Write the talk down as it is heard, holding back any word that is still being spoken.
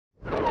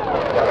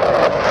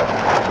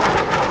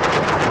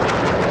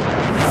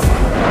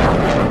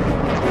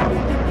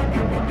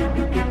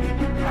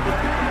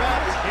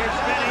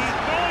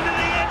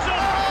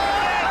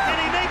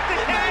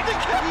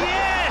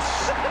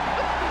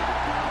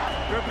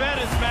Chrebet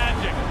is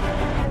magic.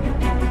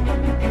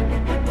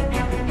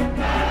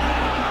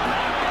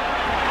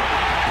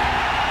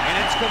 And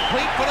it's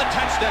complete for the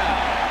touchdown.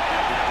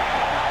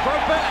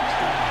 Chrebet,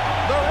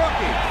 the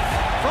rookie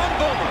from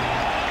Boomer.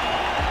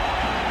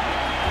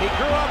 He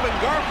grew up in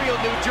Garfield,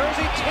 New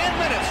Jersey, 10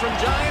 minutes from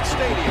Giant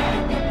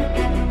Stadium.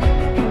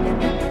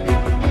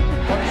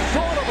 But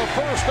short of a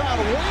first down,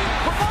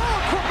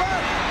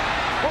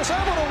 Chrebet was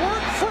able to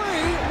work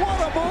free. What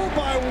a move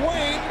by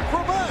Wayne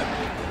Chrebet.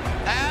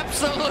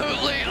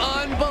 Absolutely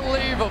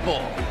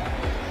unbelievable.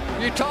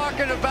 You're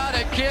talking about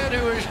a kid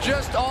who is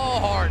just all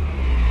heart.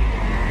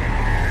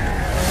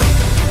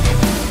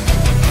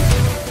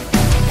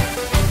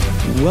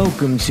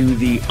 Welcome to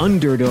the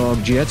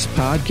Underdog Jets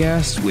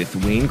podcast with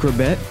Wayne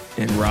Chrebet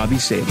and Robbie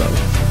Sabo.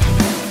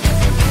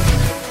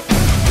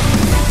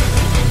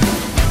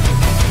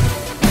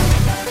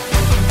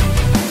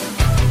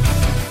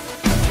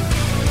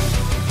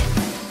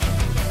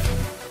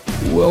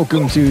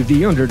 Welcome to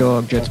the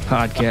Underdog Jets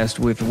podcast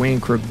with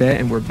Wayne Chrebet,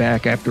 and we're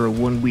back after a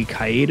 1-week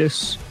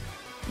hiatus.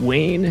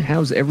 Wayne,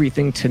 how's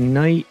everything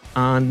tonight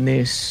on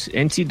this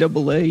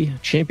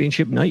NCAA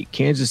championship night,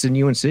 Kansas and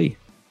UNC?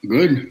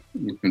 Good.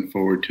 Looking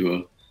forward to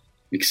a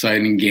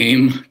exciting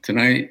game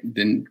tonight.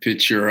 Didn't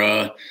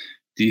picture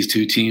these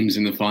two teams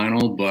in the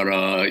final, but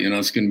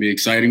it's going to be an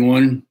exciting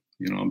one.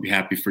 I'll be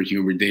happy for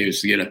Hubert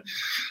Davis to get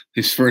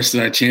his first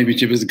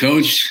championship as a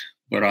coach.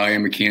 But I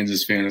am a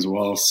Kansas fan as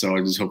well, so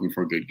I'm just hoping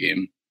for a good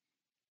game.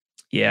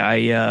 Yeah,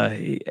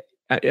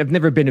 I've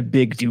never been a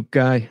big Duke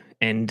guy,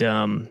 and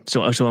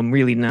so I'm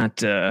really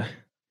not.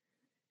 I'm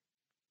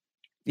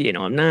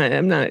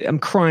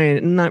crying.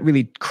 I'm not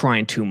really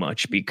crying too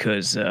much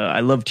because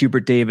I loved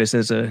Hubert Davis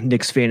as a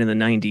Knicks fan in the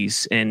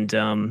 '90s,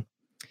 and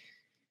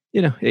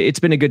it's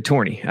been a good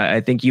tourney.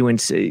 I think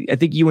UNC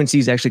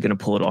is actually going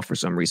to pull it off for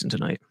some reason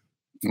tonight.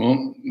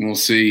 Well, we'll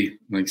see.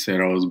 Like I said,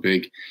 I was a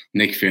big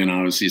Knicks fan,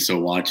 obviously, so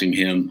watching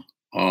him,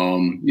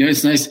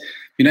 it's nice.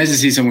 Be nice to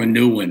see someone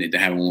new win it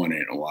that haven't won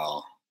it in a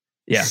while.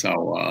 Yeah.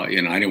 So I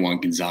didn't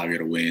want Gonzaga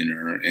to win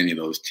or any of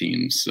those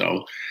teams.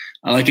 So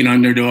I like an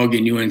underdog,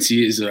 and UNC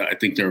is, I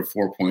think they're a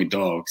 4-point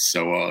dog.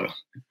 So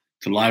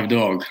it's a live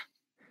dog.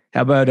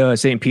 How about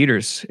St.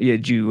 Peter's? Yeah,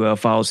 did you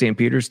follow St.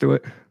 Peter's through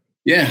it?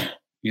 Yeah.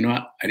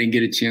 I didn't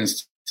get a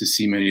chance to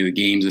see many of the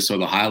games. I saw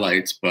the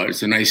highlights, but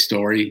it's a nice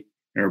story.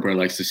 Everybody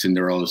likes the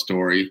Cinderella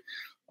story.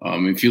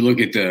 If you look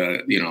at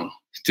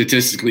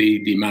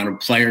statistically, the amount of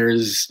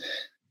players,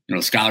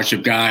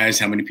 scholarship guys,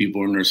 how many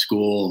people are in their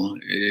school,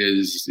 it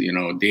is,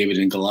 David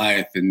and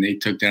Goliath, and they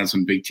took down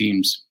some big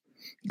teams.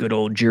 Good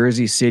old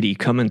Jersey City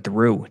coming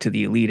through to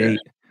the Elite Eight.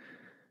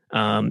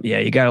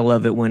 You gotta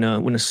love it when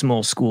a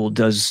small school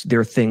does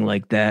their thing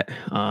like that.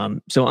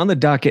 So on the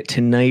docket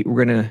tonight,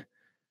 we're gonna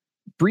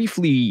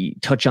briefly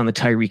touch on the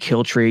Tyreek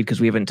Hill trade because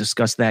we haven't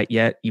discussed that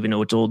yet, even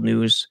though it's old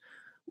news.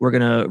 We're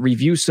gonna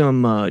review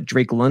some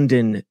Drake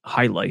London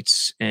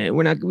highlights, and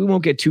we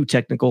won't get too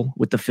technical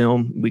with the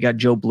film. We got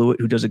Joe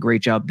Blewett who does a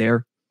great job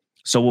there,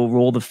 so we'll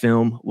roll the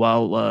film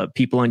while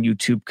people on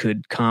YouTube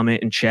could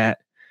comment and chat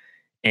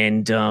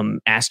and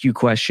ask you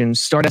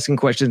questions. Start asking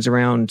questions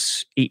around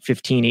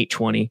 8:15,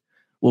 8:20.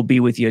 We'll be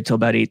with you until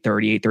about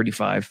 8:30,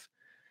 8:35,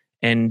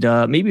 and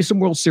maybe some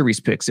World Series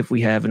picks if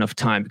we have enough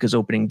time because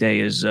opening day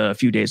is a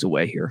few days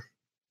away here.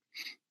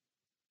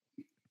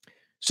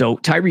 So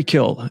Tyreek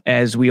Hill,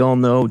 as we all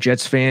know,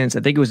 Jets fans, I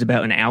think it was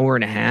about an hour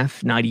and a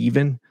half, not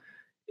even.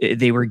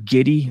 They were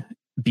giddy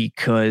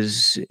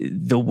because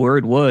the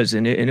word was,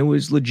 and it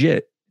was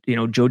legit.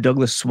 Joe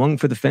Douglas swung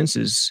for the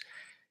fences.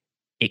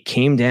 It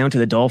came down to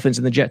the Dolphins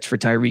and the Jets for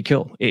Tyreek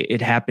Hill.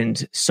 It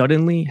happened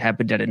suddenly,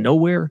 happened out of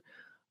nowhere.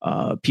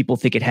 People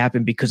think it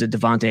happened because of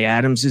Devontae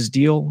Adams'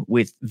 deal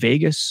with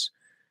Vegas.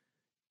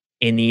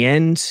 In the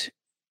end,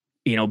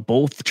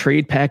 both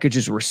trade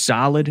packages were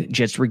solid.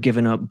 Jets were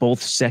giving up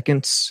both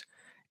seconds,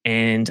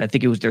 and I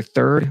think it was their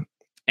third.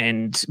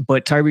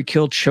 But Tyreek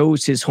Hill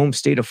chose his home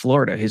state of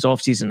Florida, his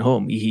offseason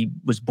home. He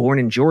was born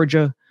in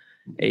Georgia.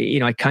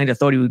 I kind of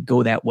thought he would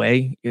go that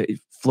way.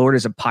 Florida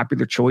is a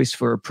popular choice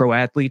for pro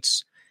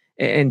athletes,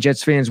 and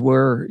Jets fans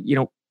were,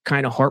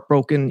 kind of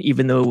heartbroken,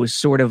 even though it was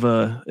sort of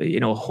a,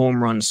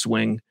 home run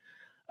swing.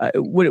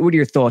 What are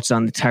your thoughts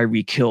on the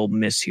Tyreek Hill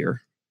miss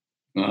here?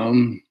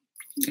 I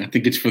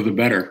think it's for the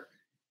better.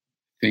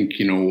 I think,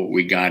 what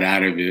we got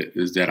out of it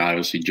is that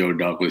obviously Joe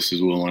Douglas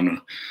is willing to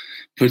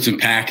put some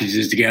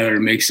packages together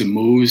and make some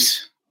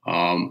moves.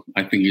 I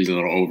think he's a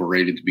little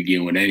overrated to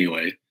begin with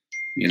anyway.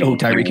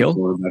 Tyreek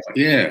Hill?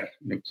 Yeah,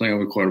 playing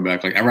with a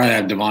quarterback. I'd rather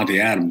have Devontae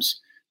Adams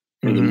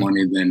for the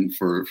money than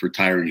for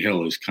Tyreek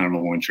Hill. Is kind of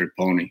a one-trick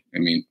pony. I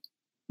mean,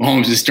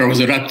 Mahomes just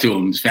throws it up to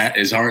him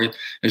as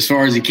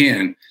far as he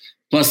can.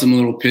 Plus, I'm a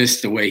little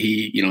pissed the way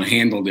he,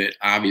 handled it.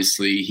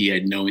 Obviously, he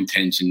had no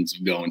intentions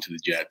of going to the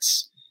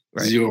Jets.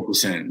 Right.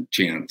 0%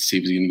 chance he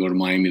was going to go to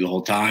Miami the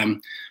whole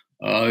time.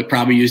 They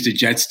probably used the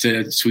Jets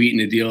to sweeten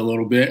the deal a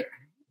little bit.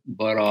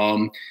 But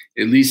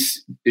at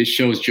least it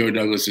shows Joe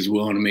Douglas is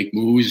willing to make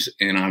moves.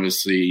 And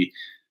obviously,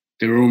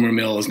 the rumor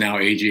mill is now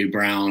A.J.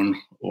 Brown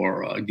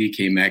or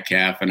DK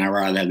Metcalf. And I'd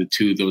rather have the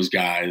two of those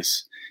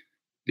guys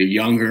They're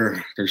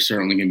younger. They're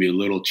certainly going to be a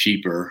little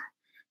cheaper,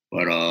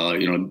 but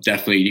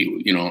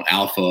definitely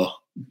alpha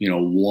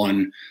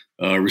one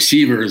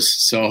receivers.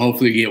 So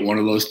hopefully get one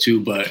of those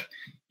two. But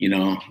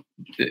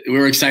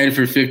we're excited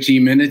for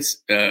 15 minutes,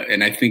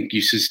 and I think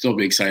you should still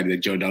be excited that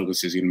Joe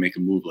Douglas is going to make a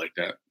move like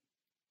that.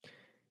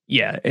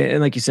 Yeah,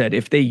 and like you said,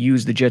 if they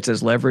use the Jets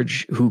as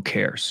leverage, who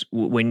cares?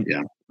 When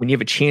you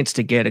have a chance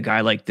to get a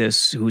guy like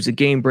this who's a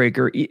game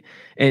breaker,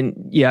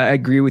 and I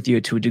agree with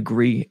you to a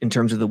degree in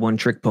terms of the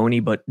one-trick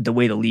pony, but the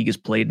way the league is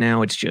played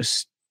now, it's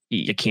just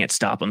you can't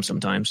stop him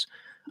sometimes.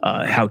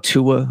 How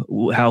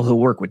he'll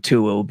work with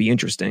Tua will be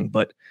interesting,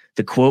 but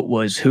the quote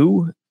was,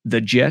 "Who?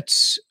 The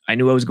Jets. I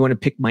knew I was going to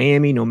pick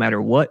Miami no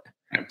matter what."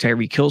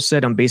 Tyreek Hill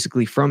said, "I'm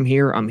basically from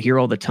here. I'm here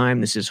all the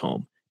time. This is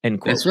home." End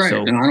quote. That's right.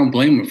 So, and I don't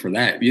blame him for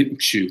that.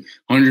 Shoot,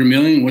 $100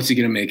 million. What's he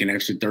going to make? An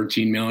extra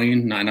 $13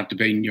 million? Not enough to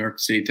pay New York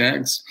State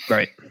tax.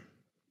 Right.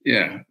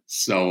 Yeah.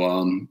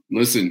 So,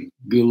 listen.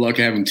 Good luck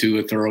having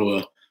Tua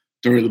throw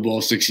the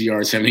ball 60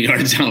 yards, 70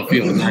 yards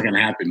downfield. It's not going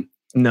to happen.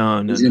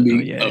 No. He's going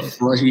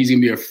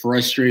to be a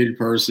frustrated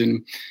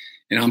person.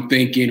 And I'm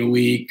thinking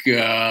week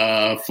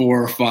 4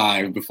 or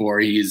 5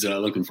 before he's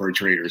looking for a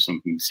trade or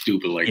something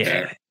stupid like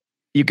that.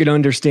 You could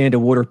understand a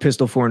water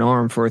pistol for an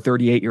arm for a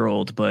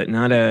 38-year-old, but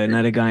not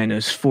a guy in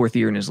his 4th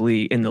year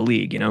in the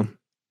league,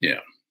 Yeah.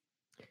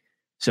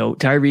 So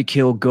Tyreek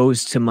Hill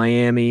goes to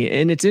Miami,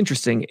 and it's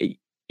interesting.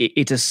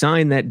 It's a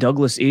sign that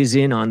Douglas is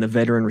in on the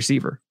veteran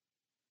receiver.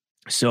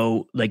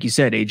 So, like you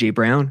said, A.J.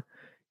 Brown,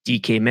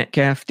 DK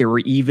Metcalf, there were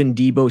even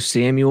Deebo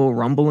Samuel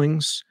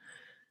rumblings.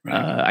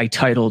 Right. I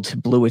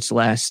titled Blewett's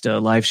last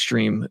live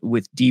stream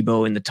with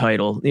Deebo in the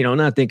title,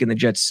 not thinking the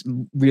Jets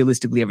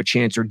realistically have a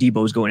chance or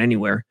Deebo's going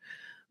anywhere.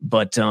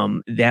 But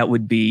that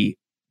would be,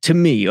 to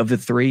me, of the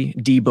three,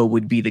 Deebo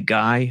would be the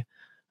guy.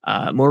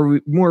 More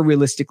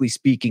realistically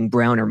speaking,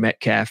 Brown or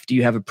Metcalf. Do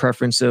you have a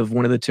preference of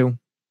one of the two?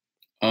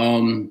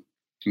 I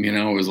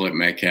always like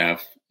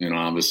Metcalf.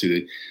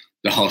 Obviously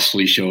the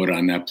hustle he showed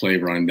on that play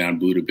running down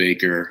Buda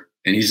Baker,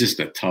 and he's just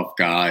a tough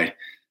guy.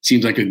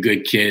 Seems like a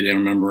good kid. I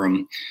remember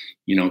him,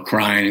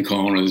 crying and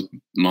calling his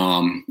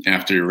mom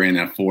after he ran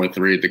that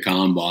 4.3 at the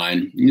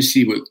combine. You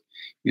see what,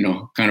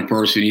 kind of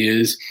person he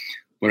is.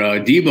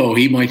 But Deebo,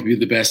 he might be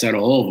the best out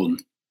of all of them.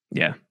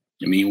 Yeah.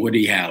 What do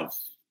you have?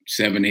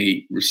 7,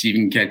 8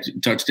 receiving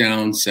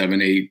touchdowns,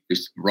 7, 8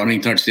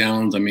 running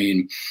touchdowns.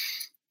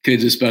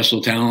 Kid's a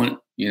special talent,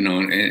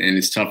 and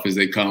as tough as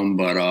they come.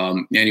 But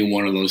any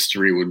one of those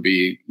three would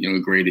be, a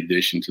great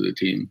addition to the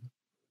team.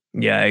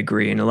 Yeah, I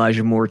agree. And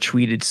Elijah Moore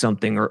tweeted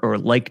something or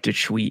liked to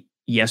tweet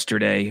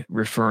yesterday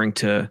referring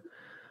to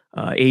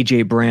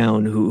A.J.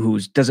 Brown, who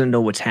doesn't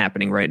know what's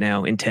happening right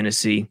now in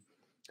Tennessee.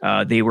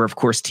 They were, of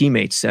course,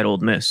 teammates at Ole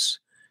Miss.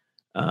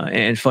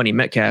 And funny,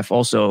 Metcalf,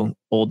 also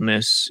Ole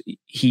Miss,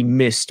 he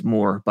missed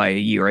Moore by a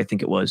year, I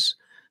think it was.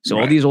 So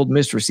all these Ole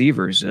Miss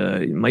receivers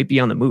might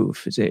be on the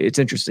move. It's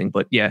interesting.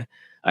 But, yeah,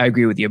 I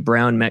agree with you.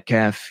 Brown,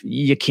 Metcalf,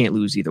 you can't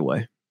lose either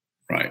way.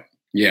 Right.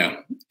 Yeah.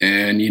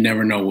 And you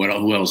never know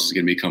who else is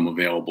going to become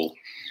available.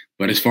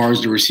 But as far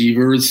as the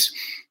receivers,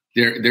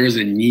 there is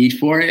a need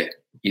for it.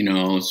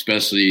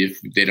 Especially if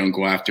they don't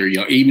go after,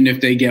 even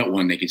if they get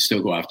one, they can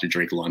still go after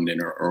Drake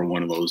London or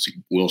one of those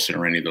Wilson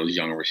or any of those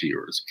young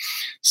receivers.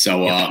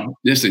 So,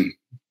 listen,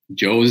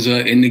 Joe's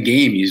in the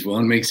game. He's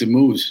willing to make some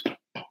moves.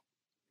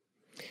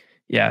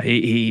 Yeah,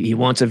 he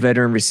wants a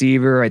veteran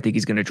receiver. I think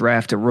he's going to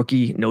draft a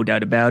rookie, no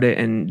doubt about it.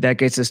 And that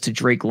gets us to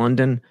Drake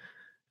London.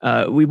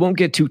 We won't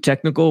get too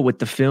technical with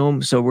the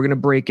film, so we're going to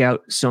break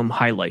out some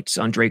highlights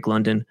on Drake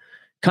London,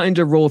 kind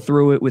of roll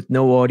through it with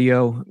no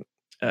audio.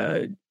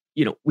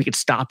 We could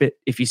stop it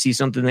if you see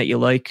something that you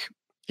like,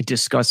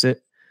 discuss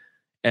it.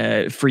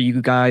 For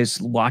you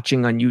guys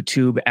watching on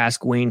YouTube,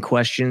 ask Wayne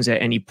questions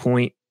at any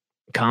point,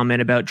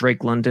 comment about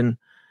Drake London,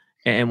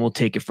 and we'll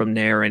take it from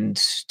there. And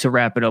to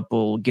wrap it up,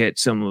 we'll get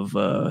some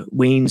of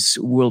Wayne's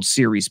World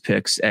Series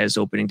picks as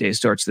opening day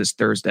starts this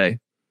Thursday.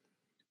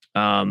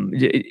 By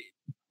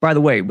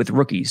the way, with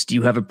rookies, do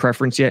you have a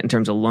preference yet in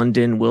terms of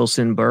London,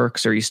 Wilson,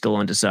 Burks, or are you still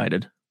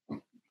undecided?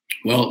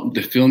 Well,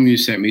 the film you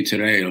sent me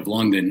today of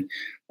London,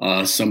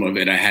 some of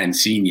it I hadn't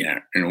seen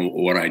yet. And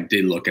what I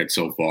did look at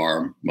so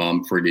far,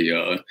 I'm pretty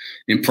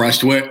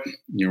impressed with.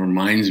 It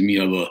reminds me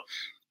of a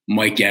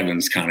Mike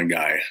Evans kind of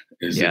guy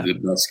is the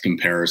best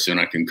comparison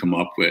I can come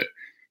up with.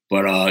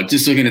 But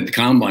just looking at the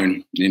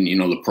combine and,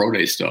 the pro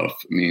day stuff,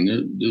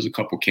 there's a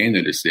couple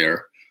candidates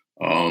there.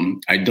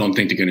 I don't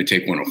think they're going to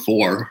take one of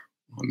 4.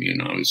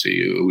 Obviously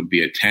it would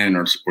be a 10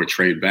 or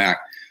trade back.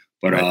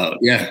 But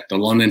the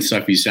London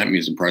stuff you sent me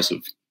is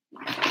impressive.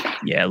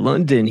 Yeah,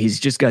 London, he's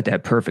just got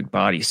that perfect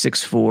body,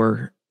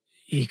 6'4".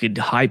 He could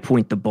high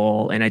point the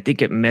ball, and I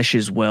think it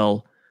meshes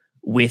well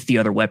with the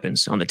other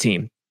weapons on the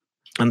team.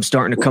 I'm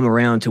starting to come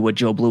around to what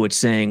Joe Blewett's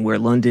saying, where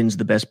London's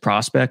the best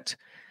prospect,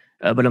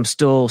 but I'm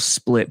still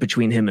split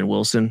between him and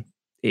Wilson.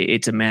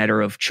 It's a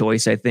matter of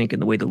choice, I think, in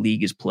the way the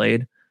league is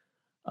played.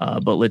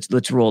 But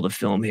let's roll the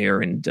film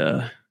here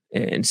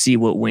and see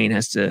what Wayne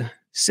has to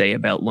say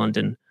about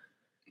London.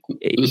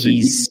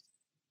 He's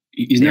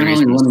not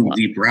only running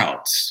deep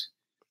routes.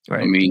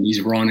 Right. I mean,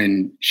 he's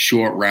running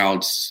short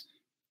routes,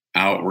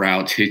 out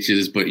routes,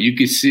 hitches, but you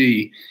can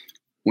see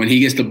when he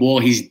gets the ball,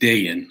 he's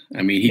digging.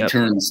 I mean, he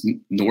turns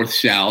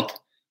north-south.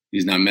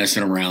 He's not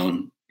messing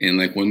around. And,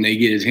 like, when they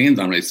get his hands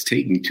on it, it's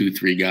taking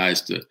 2-3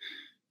 guys to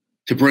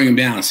bring him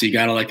down. So you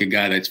got to like a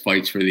guy that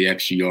fights for the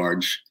extra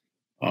yards.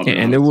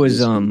 And there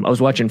was I was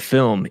watching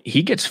film.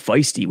 He gets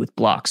feisty with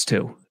blocks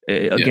too.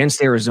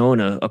 Against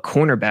Arizona, a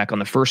cornerback on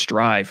the first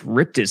drive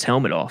ripped his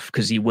helmet off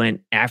because he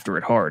went after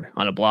it hard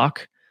on a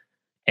block.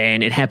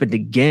 And it happened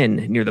again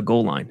near the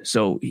goal line.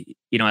 So,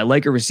 I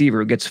like a receiver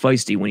who gets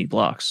feisty when he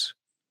blocks.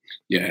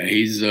 Yeah,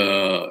 he's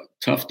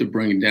tough to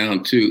bring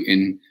down too.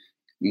 And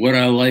what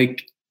I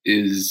like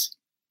is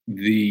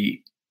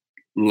the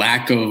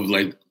lack of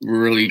like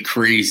really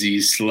crazy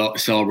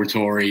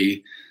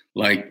celebratory,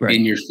 like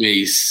in your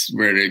face,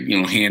 where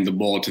to hand the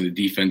ball to the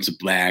defensive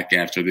back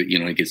after the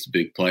it gets the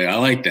big play. I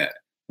like that.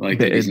 Like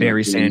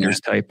Barry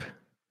Sanders type.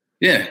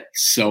 Yeah.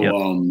 So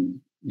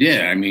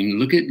I mean,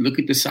 look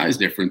at the size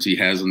difference he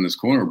has on this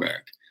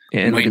cornerback.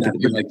 Yeah, it might not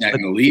be like that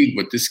in the league,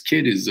 but this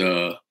kid is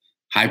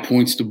high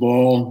points the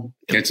ball,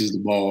 catches the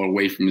ball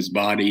away from his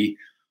body.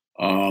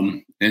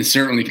 And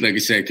certainly, like I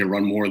said, can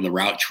run more of the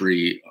route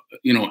tree,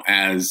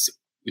 as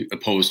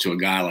opposed to a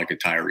guy like a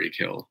Tyreek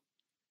Hill.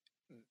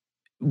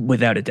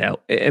 Without a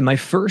doubt. And my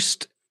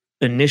first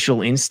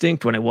initial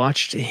instinct when I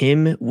watched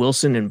him,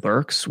 Wilson, and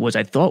Burks was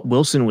I thought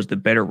Wilson was the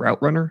better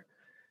route runner.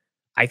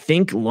 I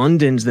think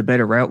London's the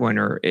better route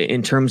runner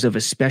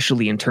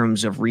especially in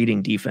terms of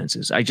reading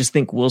defenses. I just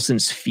think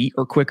Wilson's feet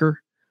are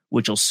quicker,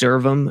 which will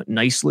serve him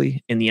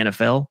nicely in the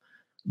NFL.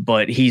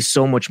 But he's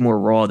so much more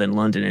raw than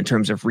London in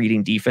terms of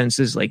reading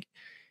defenses. Like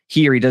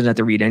here, he doesn't have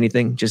to read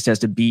anything, just has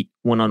to beat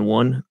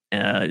one-on-one.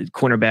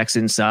 Cornerbacks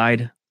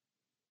inside.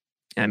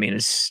 I mean,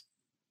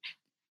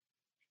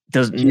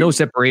 no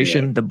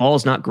separation. Yeah. The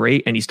ball's not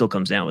great, and he still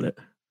comes down with it.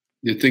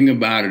 The thing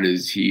about it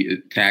is he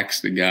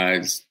attacks the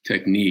guy's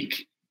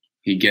technique.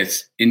 He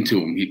gets into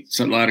him.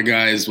 A lot of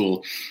guys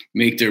will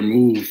make their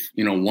move,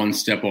 one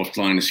step off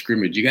the line of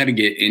scrimmage. You got to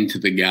get into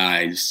the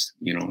guy's,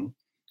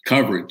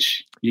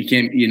 coverage. You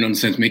can't, in a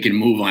sense, make a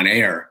move on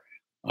air.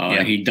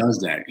 He does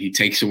that. He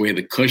takes away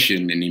the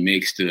cushion and he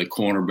makes the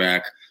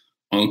cornerback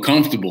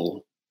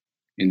uncomfortable.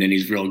 And then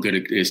he's real good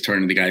at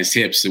turning the guy's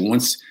hips. And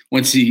once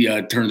he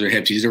turns their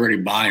hips, he's already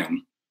by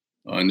him.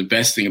 And the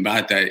best thing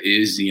about that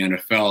is the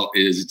NFL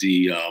is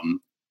the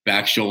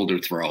back shoulder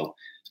throw,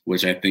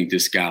 which I think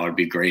this guy would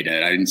be great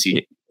at. I didn't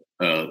see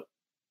too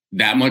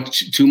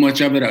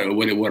much of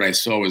it. What I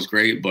saw was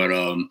great, but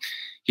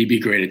he'd be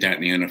great at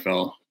that in the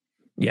NFL.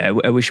 Yeah,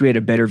 I wish we had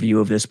a better view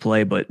of this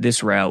play, but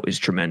this route is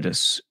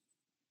tremendous.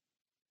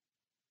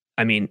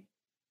 I mean,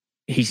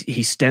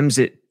 he stems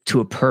it to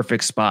a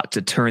perfect spot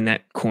to turn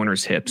that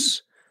corner's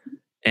hips,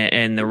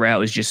 and the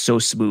route is just so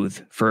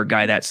smooth for a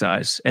guy that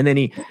size. And then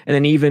he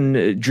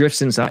even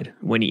drifts inside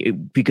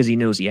because he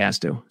knows he has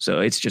to.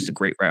 So it's just a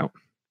great route.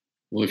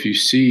 Well, if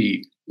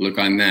you look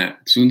on that,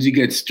 as soon as he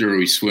gets through,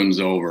 he swims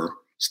over.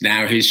 So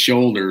now his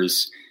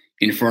shoulders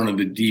in front of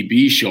the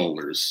DB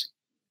shoulders.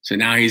 So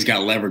now he's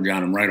got leverage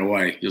on him right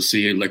away. You'll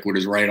see like with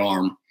his right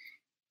arm,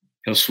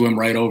 he'll swim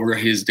right over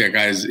that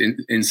guy's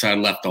inside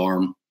left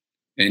arm,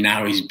 and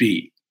now he's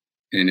beat.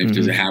 And if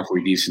there's a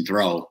halfway decent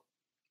throw,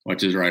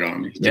 watch his right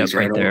arm. He takes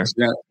right over.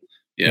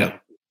 Yeah.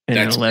 And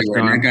that's left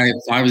right. arm. That guy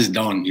 5 is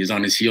done. He's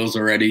on his heels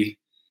already,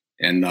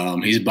 and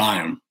he's by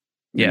him.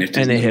 Yeah,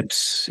 and the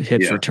hips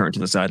return to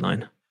the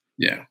sideline.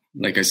 Yeah,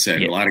 like I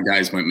said, a lot of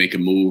guys might make a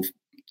move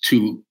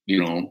too,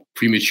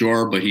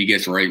 premature, but he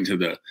gets right into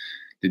the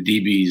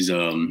DB's,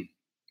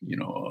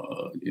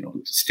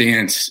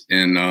 stance,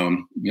 and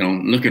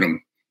look at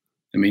him.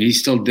 I mean, he's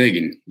still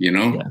digging,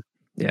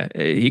 Yeah,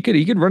 he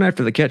could run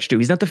after the catch too.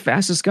 He's not the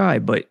fastest guy,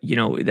 but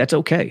that's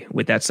okay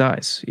with that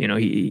size.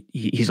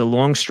 He's a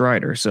long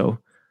strider, so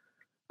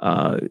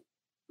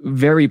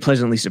very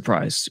pleasantly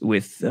surprised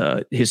with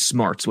his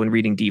smarts when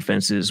reading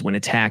defenses, when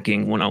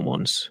attacking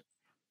one-on-ones.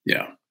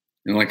 Yeah,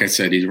 and like I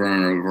said, he's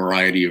running a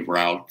variety of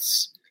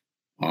routes,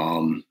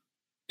 and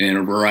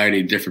a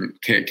variety of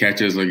different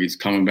catches. Like he's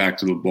coming back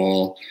to the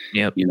ball.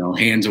 Yep.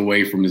 Hands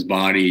away from his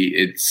body.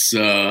 It's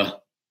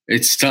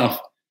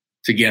tough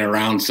to get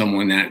around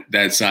someone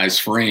that size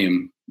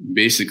frame.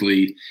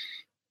 Basically,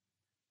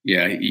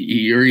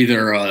 you're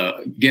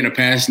either getting a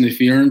pass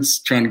interference,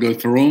 trying to go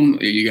through him,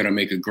 or you got to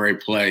make a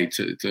great play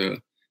to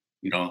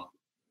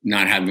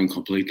not have them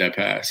complete that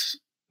pass.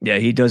 Yeah,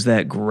 he does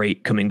that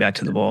great coming back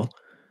to the ball.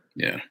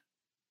 Yeah.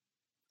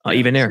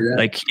 Even there,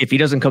 like if he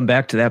doesn't come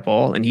back to that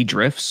ball and he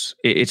drifts,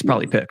 it's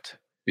probably picked.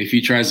 If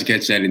he tries to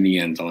catch that in the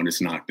end zone, it's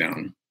knocked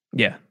down.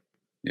 Yeah.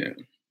 Yeah.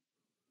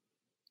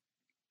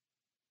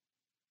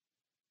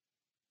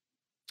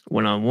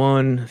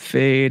 One-on-one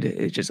fade.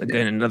 It's just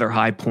again another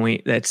high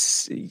point.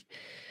 That's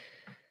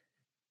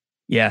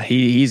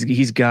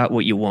he's got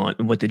what you want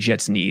and what the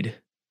Jets need.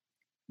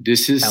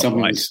 This is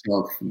some of the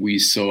stuff we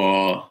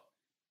saw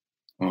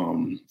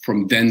from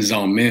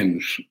Denzel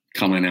Mims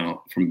coming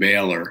out from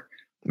Baylor.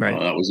 Right,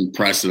 that was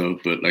impressive.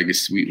 But like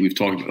we've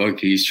talked,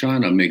 he's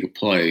trying to make a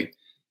play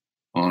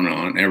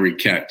on every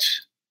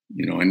catch.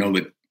 I know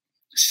that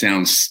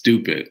sounds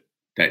stupid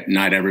that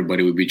not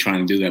everybody would be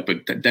trying to do that,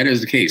 but that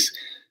is the case.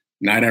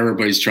 Not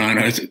everybody's trying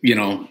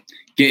to,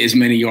 get as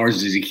many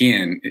yards as he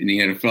can in the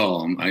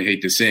NFL. I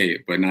hate to say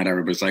it, but not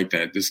everybody's like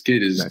that. This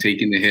kid is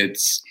taking the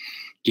hits,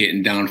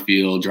 getting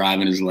downfield,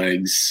 driving his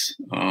legs.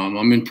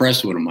 I'm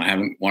impressed with him. I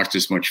haven't watched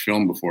this much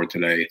film before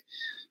today,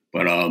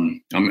 but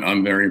I'm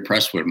very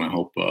impressed with him. I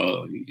hope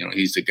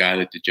he's the guy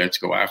that the Jets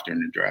go after in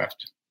the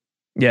draft.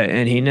 Yeah,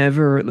 and he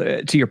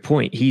never, to your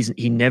point,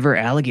 he never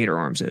alligator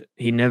arms it.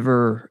 He's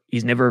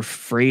never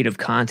afraid of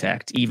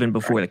contact, even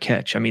before the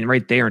catch. I mean,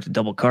 right there into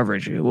double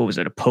coverage. What was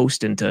it? A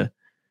post into,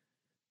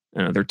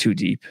 they're too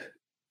deep.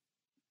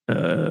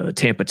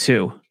 Tampa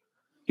 2.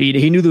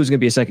 He knew there was going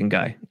to be a second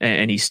guy,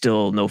 and he's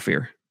still no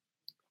fear.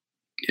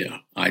 Yeah,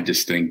 I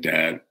just think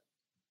that,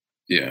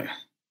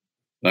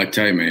 I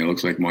tell you, man, it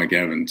looks like Mike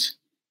Evans.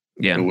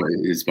 Yeah, the way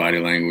his body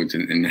language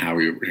and how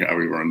he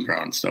runs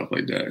around and stuff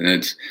like that, and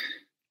it's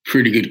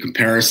pretty good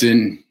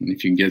comparison.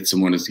 If you can get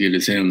someone as good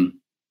as him,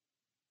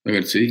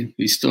 let's see,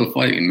 he's still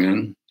fighting,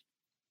 man.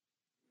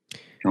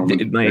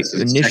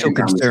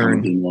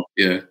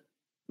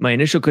 My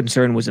initial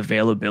concern was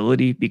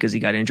availability because he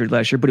got injured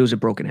last year, but it was a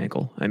broken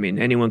ankle. I mean,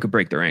 anyone could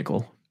break their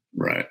ankle.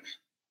 Right.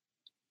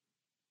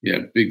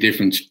 Yeah, big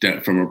difference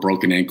from a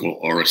broken ankle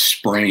or a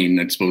sprain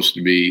that's supposed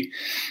to be,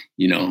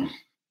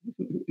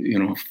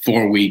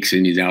 4 weeks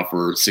and he's out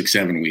for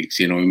 6-7 weeks.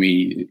 You know what I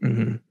mean?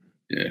 Mm-hmm.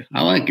 Yeah,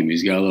 I like him.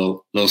 He's got a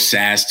little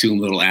sass to him,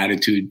 a little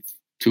attitude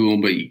to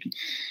him, but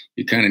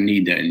you kind of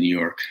need that in New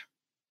York.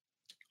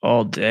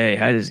 All day.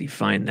 How does he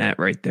find that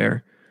right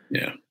there?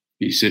 Yeah,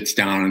 he sits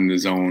down in the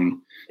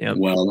zone. Yep.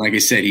 Well, like I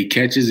said, he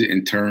catches it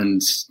and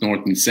turns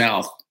north and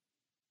south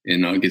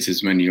and gets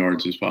as many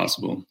yards as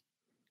possible.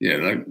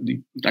 Yeah,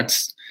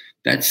 that's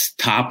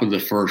top of the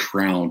first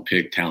round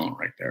pick talent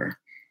right there.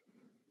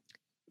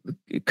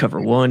 Cover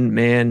one,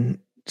 man,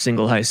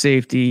 single high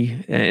safety.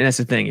 And that's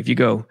the thing. If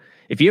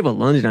you have a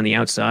London on the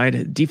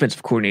outside,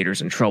 defensive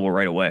coordinator's in trouble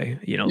right away.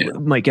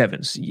 Mike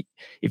Evans,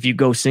 if you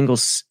go single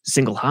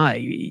high,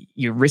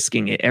 you're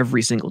risking it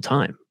every single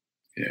time.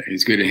 Yeah,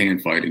 he's good at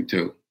hand fighting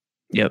too.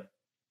 Yep.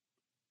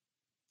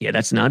 Yeah,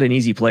 that's not an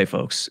easy play,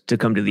 folks, to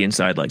come to the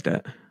inside like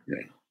that.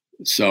 Yeah.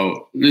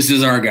 So this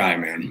is our guy,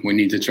 man. We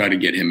need to try to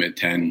get him at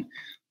 10.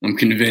 I'm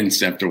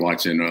convinced after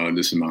watching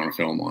this amount of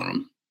film on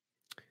him.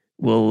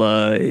 Well,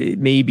 the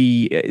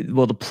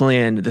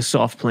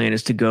soft plan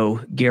is to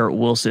go Garrett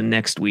Wilson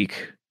next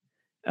week,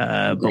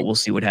 but we'll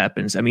see what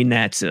happens. I mean,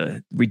 that's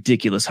a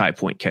ridiculous high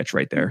point catch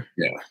right there.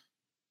 Yeah.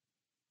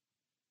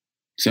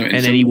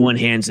 And then he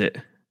one-hands it.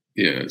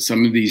 Yeah,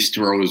 some of these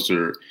throws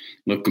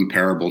look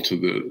comparable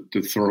to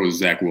the throws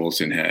Zach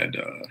Wilson had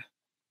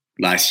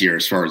last year,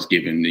 as far as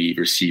giving the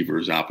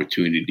receivers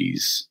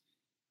opportunities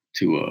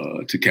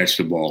to catch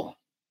the ball.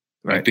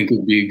 Right. I think it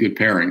would be a good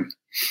pairing.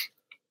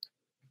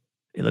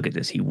 Hey, look at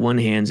this. He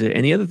one-hands it.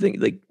 And the other thing,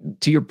 like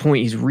to your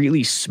point, he's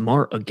really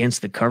smart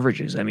against the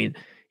coverages. I mean,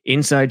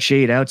 inside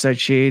shade, outside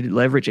shade,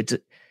 leverage.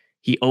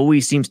 He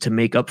always seems to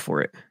make up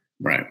for it.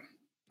 Right.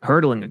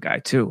 Hurdling a guy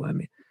too. I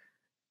mean,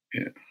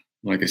 yeah.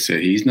 Like I said,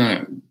 he's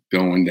not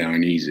going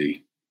down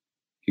easy.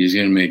 He's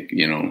going to make,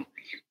 you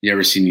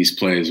ever seen these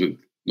plays with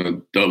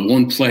the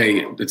one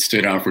play that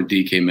stood out for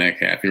DK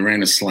Metcalf? He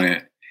ran a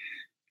slant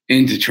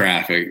into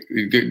traffic.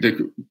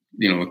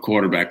 The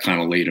quarterback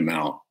kind of laid him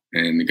out,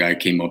 and the guy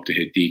came up to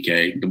hit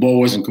DK. The ball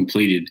wasn't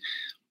completed,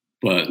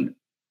 but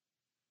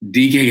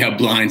DK got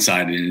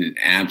blindsided and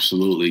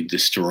absolutely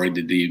destroyed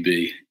the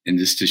DB. And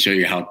just to show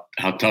you how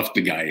tough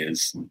the guy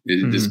is,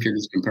 this kid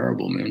is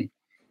comparable, man.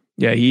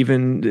 Yeah,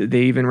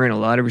 they even ran a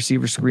lot of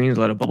receiver screens, a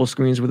lot of bubble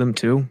screens with him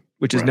too,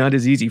 which is not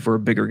as easy for a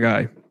bigger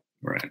guy.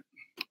 Right.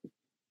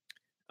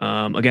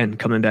 Again,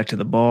 coming back to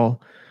the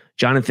ball,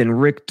 Jonathan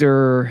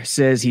Richter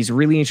says he's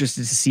really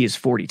interested to see his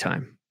 40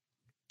 time.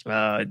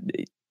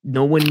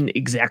 No one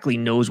exactly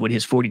knows what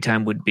his 40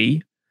 time would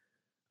be,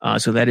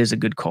 so that is a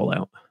good call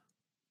out.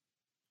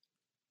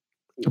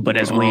 But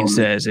as Wayne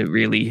says, it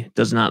really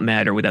does not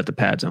matter without the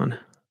pads on.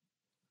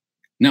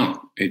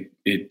 No,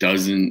 it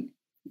doesn't.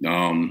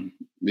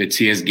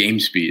 He has game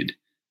speed.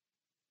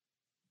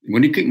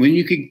 When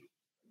you could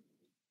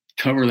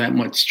cover that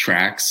much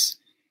tracks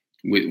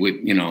with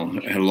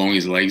how long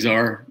his legs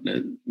are,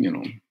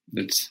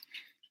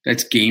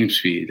 that's game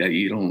speed that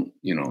you don't,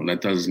 that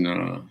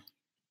doesn't,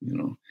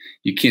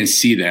 you can't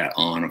see that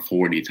on a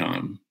 40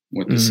 time,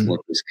 what this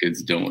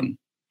kid's doing.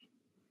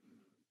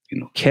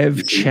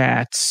 Kev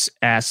Chats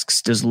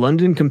asks, does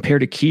London compare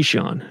to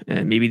Keyshawn?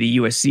 And maybe the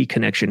USC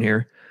connection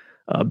here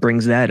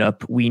brings that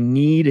up. We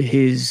need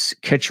his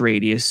catch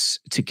radius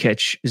to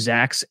catch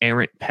Zach's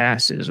errant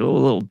passes. A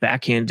little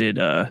backhanded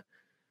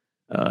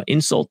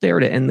insult there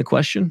to end the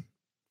question.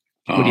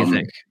 What do you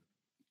think?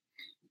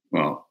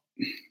 Well,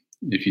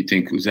 if you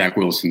think Zach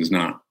Wilson is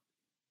not,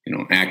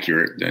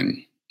 accurate,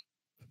 then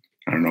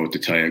I don't know what to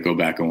tell you. Go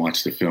back and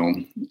watch the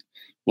film.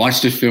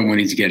 Watch the film when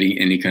he's getting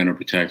any kind of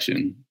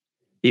protection.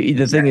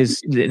 The thing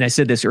is, and I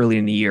said this early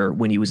in the year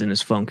when he was in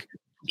his funk,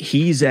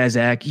 he's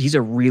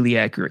a really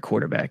accurate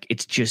quarterback.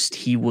 It's just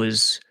he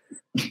was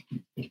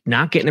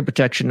not getting the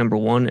protection, number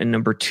one, and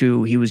number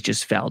two, he was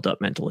just fouled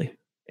up mentally.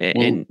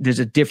 And there's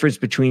a difference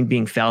between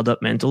being fouled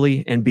up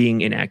mentally and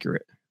being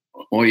inaccurate.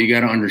 Well, you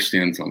got to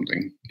understand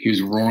something. He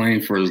was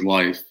running for his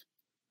life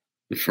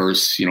the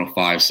first,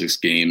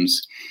 5-6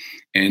 games.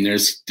 And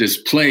there's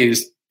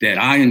plays that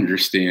I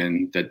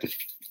understand that the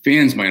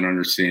fans might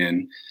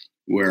understand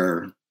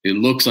where it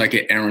looks like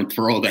an errant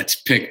throw that's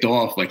picked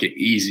off like an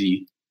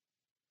easy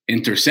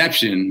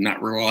interception,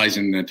 not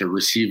realizing that the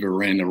receiver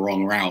ran the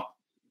wrong route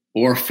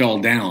or fell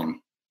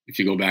down, if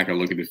you go back and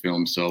look at the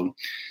film. So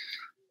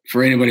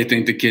for anybody to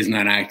think the kid's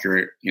not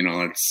accurate,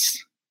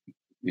 it's,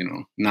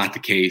 not the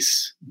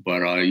case.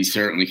 But you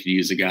certainly could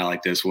use a guy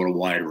like this with a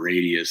wide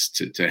radius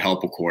to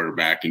help a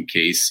quarterback in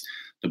case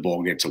the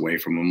ball gets away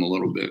from him a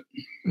little bit.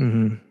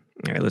 Mm-hmm.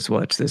 All right, let's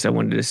watch this. I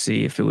wanted to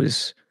see if it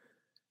was.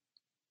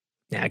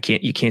 Yeah,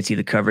 you can't see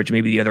the coverage,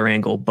 maybe the other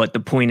angle. But the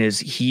point is,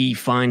 he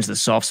finds the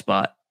soft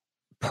spot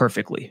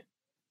perfectly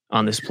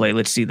on this play.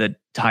 Let's see the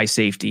high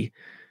safety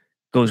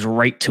goes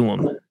right to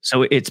him.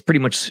 So it's pretty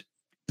much,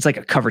 it's like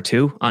a cover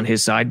two on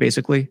his side,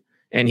 basically.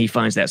 And he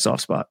finds that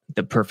soft spot,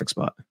 the perfect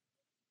spot.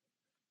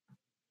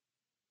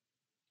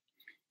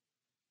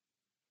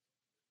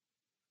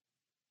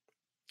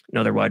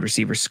 Another wide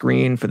receiver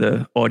screen for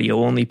the audio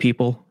only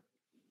people.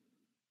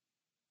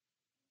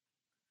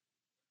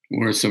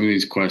 What are some of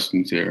these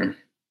questions here?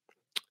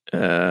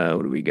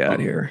 What do we got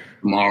here?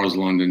 Tomorrow's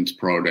London's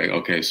pro day.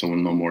 Okay, so we'll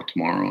know more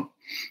tomorrow.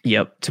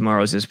 Yep,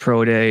 tomorrow's his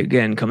pro day.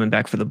 Again, coming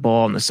back for the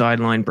ball on the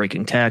sideline,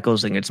 breaking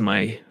tackles. I think it's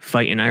my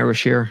fighting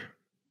Irish here.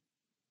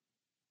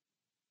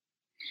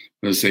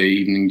 Let's say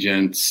evening,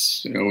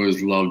 gents. I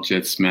always love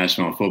Jets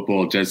smashing on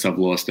football. Jets have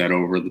lost that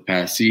over the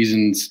past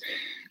seasons.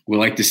 We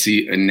like to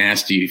see a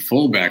nasty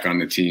fullback on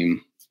the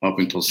team. Up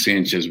until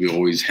Sanchez, we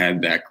always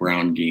had that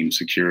ground game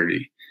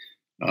security.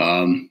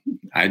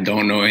 I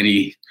don't know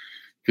any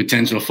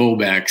potential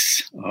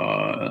fullbacks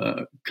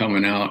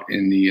coming out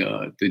in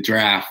the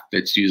draft.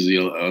 That's usually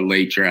a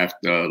late draft,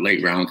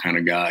 late round kind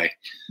of guy.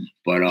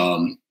 But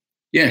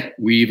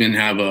we even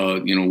have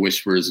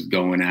whispers of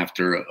going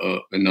after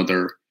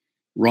another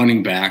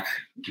running back.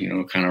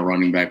 Kind of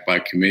running back by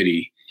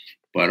committee.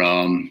 But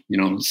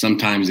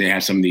sometimes they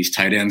have some of these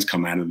tight ends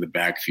come out of the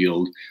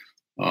backfield,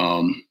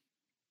 and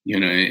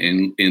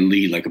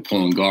lead like a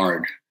pulling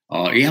guard.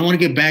 I want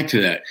to get back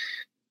to that.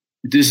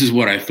 This is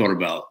what I thought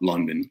about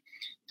London.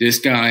 This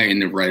guy in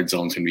the red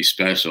zone is going to be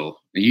special.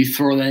 And you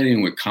throw that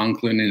in with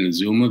Conklin and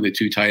Azuma, the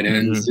two tight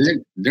ends,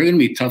 they're going to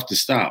be tough to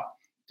stop.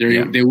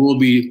 They will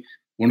be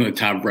one of the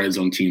top red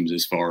zone teams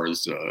as far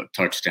as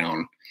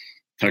touchdown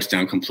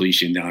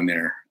completion down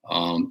there.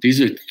 These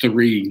are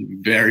three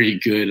very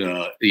good,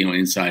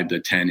 inside the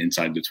 10,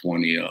 inside the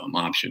 20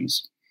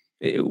 options.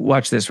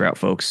 Watch this route,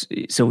 folks.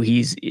 So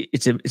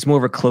it's more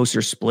of a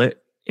closer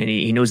split, and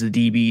he knows the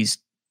DB's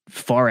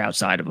far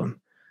outside of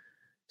him.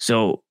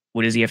 So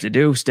what does he have to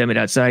do? Stem it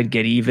outside,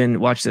 get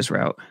even. Watch this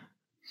route.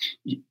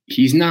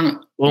 He's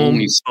not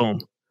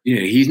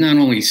he's not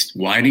only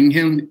widening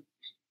him,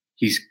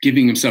 he's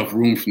giving himself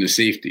room from the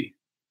safety.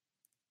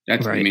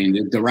 That's right. I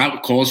mean, the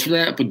route calls for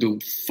that, but the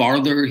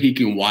farther he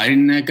can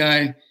widen that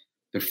guy,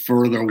 the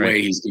further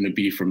away he's going to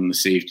be from the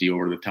safety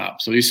over the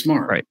top. So he's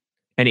smart. Right.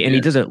 And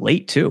he does it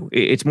late too.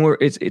 It's more,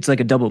 it's like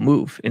a double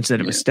move instead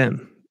of a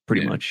stem,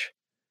 pretty much.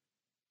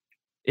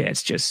 Yeah,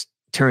 it's just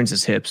turns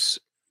his hips.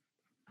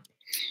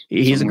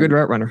 He's a good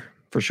route runner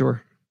for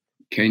sure.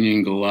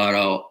 Kenyon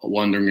Gallardo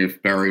wondering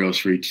if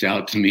Berrios reached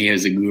out to me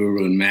as a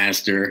guru and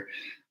master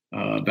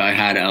about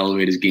how to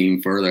elevate his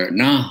game further.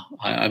 No,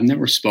 I've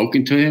never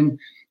spoken to him,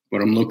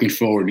 but I'm looking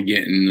forward to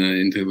getting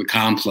into the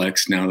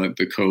complex now that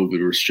the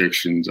COVID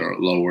restrictions are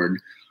lowered.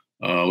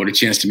 With a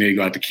chance to maybe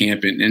go out to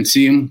camp and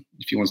see him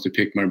if he wants to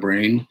pick my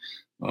brain.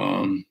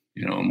 I'm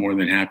more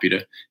than happy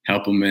to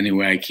help him any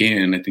way I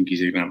can. I think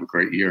he's going to have a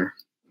great year.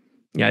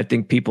 Yeah, I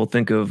think people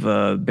think of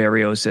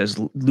Berrios as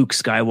Luke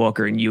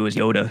Skywalker and you as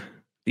Yoda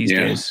these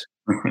days.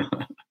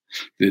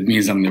 It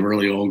means I'm the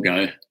really old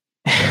guy.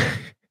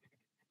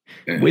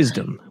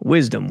 Wisdom,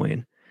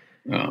 Wayne.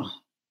 Oh.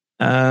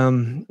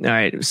 All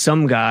right.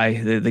 Some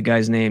guy, the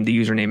guy's name, the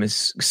username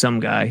is some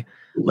guy.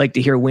 Like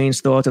to hear Wayne's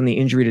thoughts on the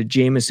injury to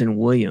Jamison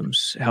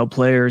Williams. How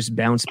players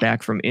bounce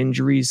back from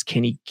injuries.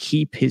 Can he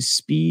keep his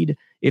speed?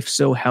 If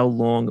so, how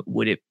long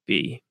would it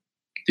be?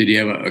 Did he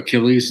have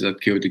Achilles? Is that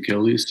kid with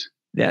Achilles?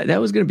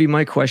 That was going to be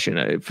my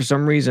question. For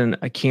some reason,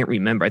 I can't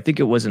remember. I think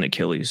it was an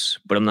Achilles,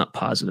 but I'm not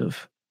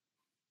positive.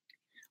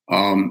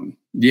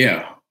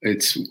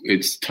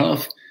 It's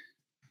tough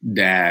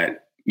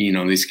that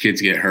these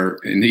kids get hurt,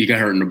 and he got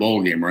hurt in the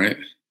bowl game, right?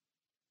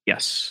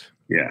 Yes.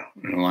 Yeah,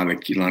 and a lot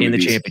of in the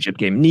championship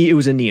game. It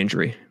was a knee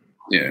injury.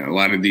 Yeah, a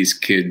lot of these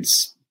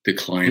kids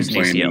decline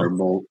playing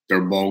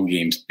their bowl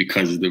games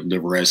because of the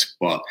risk,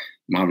 but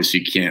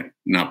obviously you can't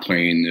not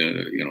playing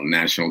the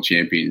national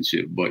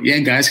championship. But yeah,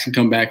 guys can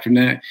come back from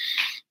that.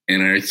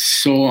 And I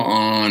saw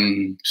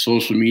on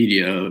social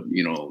media,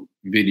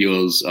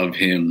 videos of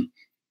him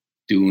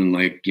doing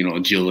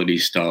agility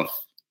stuff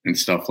and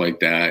stuff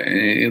like that. And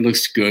it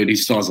looks good. He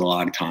still has a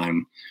lot of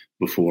time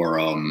before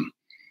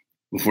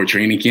before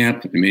training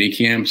camp, the mini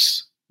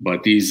camps.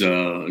 But these,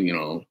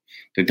 the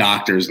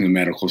doctors and the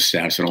medical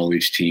staffs and all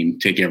these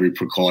teams take every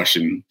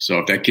precaution. So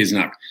if that kid's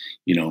not,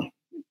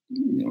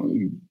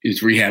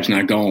 his rehab's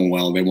not going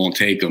well, they won't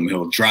take him.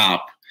 He'll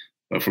drop.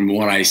 But from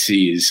what I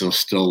see, is he'll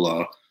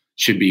still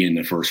should be in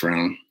the first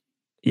round.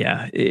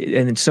 Yeah,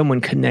 and then someone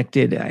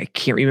connected, I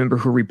can't remember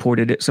who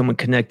reported it, someone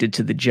connected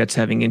to the Jets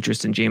having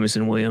interest in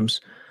Jameson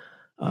Williams.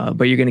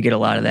 But you're going to get a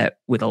lot of that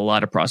with a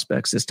lot of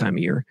prospects this time of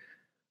year.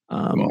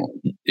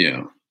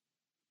 Yeah.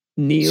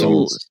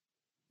 Neil,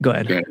 go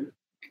ahead.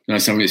 No,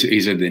 he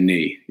said the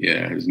knee.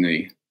 Yeah, his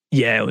knee.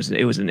 Yeah, it was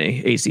a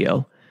knee,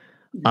 ACL.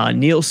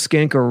 Neil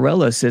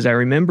Scancarella says, I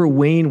remember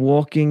Wayne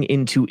walking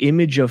into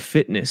Image of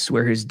Fitness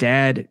where his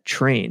dad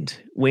trained.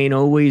 Wayne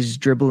always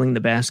dribbling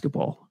the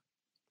basketball.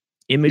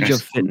 Image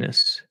of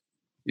Fitness.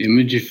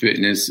 Image of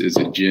Fitness is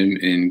a gym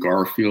in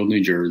Garfield,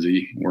 New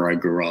Jersey, where I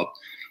grew up.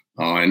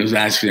 And it was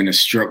actually in a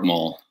strip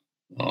mall.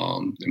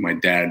 And my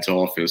dad's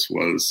office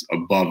was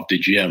above the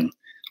gym.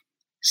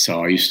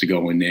 So I used to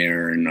go in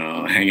there and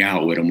hang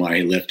out with him while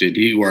he lifted.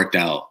 He worked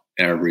out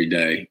every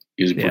day.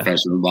 He was a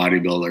professional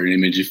bodybuilder. And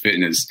Image of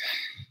Fitness,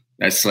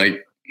 that's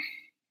like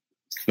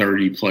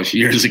 30 plus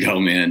years ago,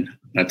 man.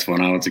 That's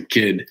when I was a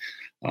kid,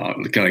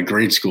 kind of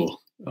grade school.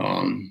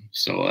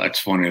 So that's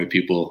funny that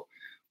people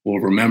will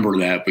remember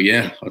that. But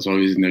yeah, I was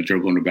always in there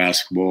dribbling the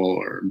basketball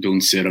or doing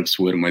sit-ups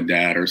with my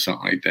dad or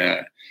something like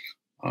that.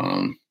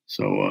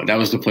 So that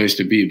was the place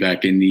to be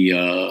back in the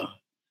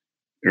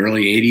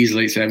early 80s,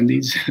 late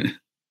 70s.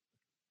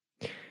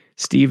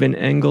 Stephen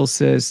Engel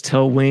says,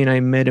 tell Wayne I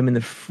met him in the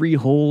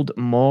Freehold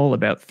Mall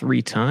about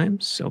 3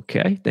 times.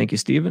 Okay. Thank you,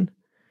 Stephen.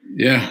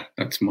 Yeah,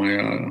 that's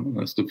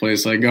the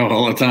place I go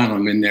all the time.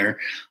 I'm in there.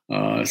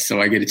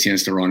 So I get a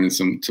chance to run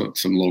into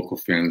some local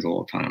fans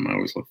all the time. I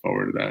always look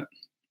forward to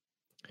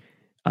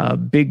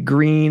that. Big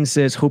Green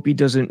says, hope he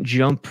doesn't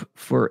jump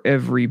for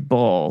every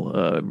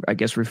ball. I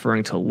guess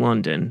referring to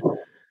London.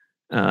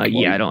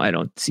 Yeah, I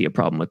don't see a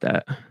problem with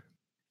that.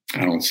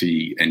 I don't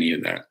see any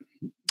of that.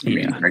 I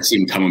mean, I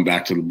see him coming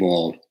back to the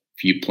ball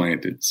feet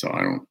planted. So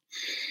I don't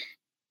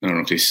know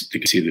if they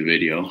can see the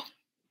video.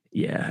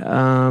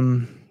 Yeah.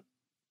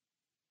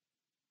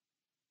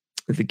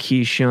 The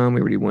Keyshawn,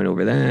 we already went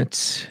over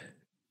that.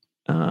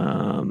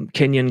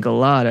 Kenyon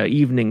Galata,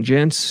 evening,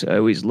 gents. I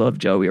always love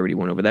Joe. We already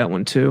went over that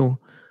one too.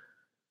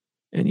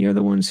 Any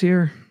other ones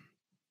here?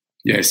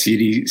 Yeah,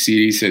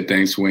 CD said,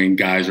 thanks, Wayne.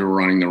 Guys are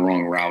running the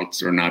wrong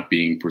routes or not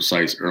being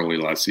precise early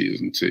last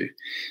season. See,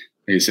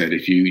 they said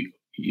if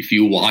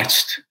you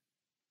watched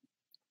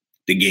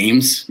the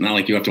games, not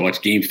like you have to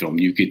watch game film,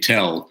 you could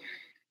tell,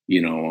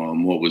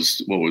 what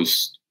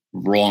was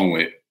wrong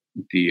with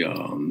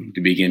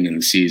the beginning of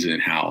the season,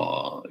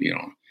 how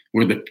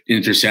where the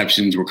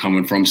interceptions were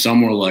coming from.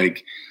 Some were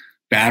like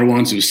bad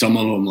ones, but some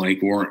of them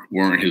like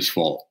weren't his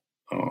fault.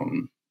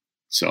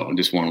 So I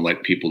just want to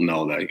let people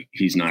know that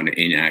he's not an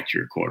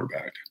inaccurate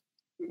quarterback.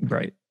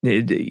 Right.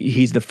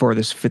 He's the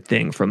furthest fit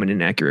thing from an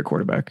inaccurate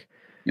quarterback.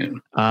 Yeah.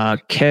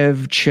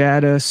 Kev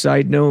Chadda,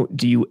 side note,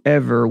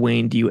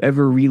 Wayne, do you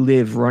ever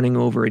relive running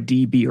over a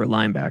DB or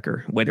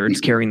linebacker, whether it's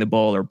carrying the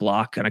ball or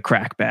block on a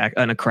crack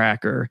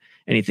or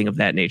anything of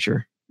that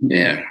nature?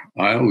 Yeah.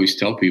 I always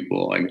tell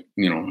people,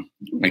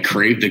 I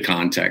craved the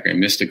contact. I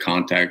missed the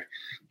contact.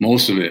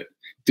 Most of it.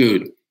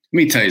 Dude, let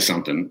me tell you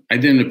something. I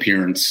did an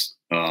appearance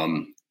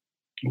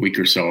a week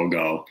or so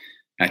ago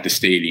at the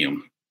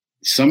stadium.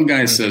 Some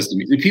guy says to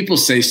me, people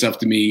say stuff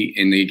to me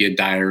and they get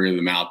diarrhea of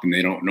the mouth and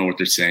they don't know what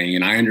they're saying.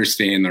 And I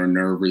understand they're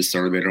nervous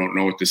or they don't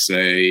know what to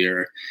say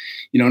or,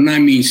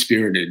 not mean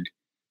spirited.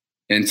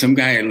 And some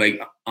guy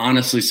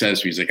honestly says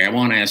to me, he's like, I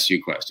want to ask you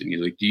a question. He's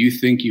like, do you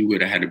think you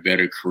would have had a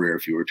better career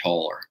if you were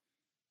taller?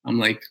 I'm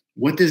like,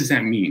 what does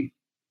that mean?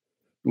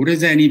 What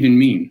does that even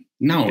mean?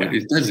 No,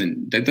 It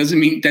doesn't. That doesn't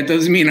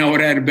mean I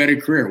would have had a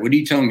better career. What are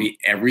you telling me?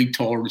 Every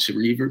tall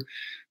receiver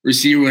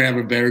would have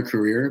a better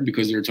career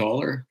because they're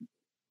taller?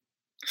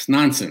 It's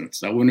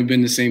nonsense. I wouldn't have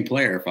been the same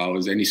player if I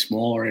was any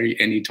smaller or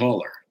any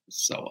taller.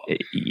 So,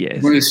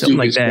 something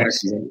like that.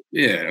 Question.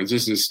 Yeah, it was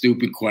just a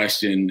stupid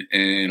question,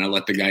 and I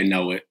let the guy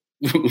know it.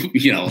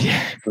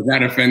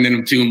 Without offending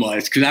him too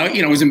much, because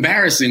it was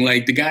embarrassing.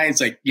 Like the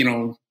guy's like,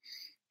 I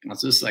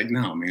was just like,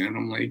 no, man.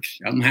 I'm like,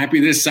 I'm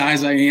happy this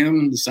size I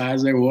am, the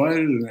size I was,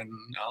 and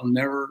I'll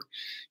never,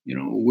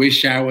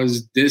 wish I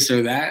was this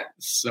or that.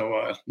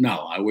 So,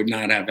 no, I would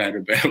not have had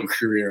a better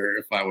career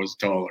if I was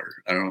taller.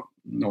 I don't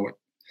know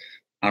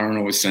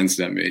what sense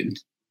that made.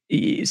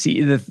 You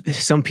see,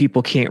 some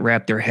people can't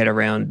wrap their head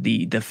around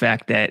the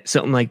fact that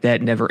something like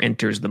that never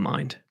enters the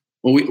mind.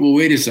 Well,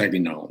 wait a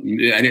second. No,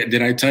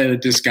 did I tell you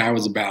that this guy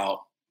was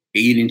about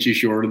 8 inches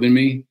shorter than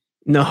me?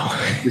 No,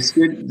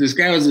 this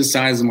guy was the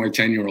size of my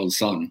 10-year-old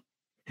son,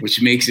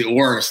 which makes it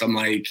worse. I'm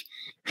like,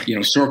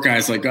 short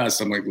guys like us.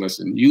 I'm like,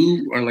 listen,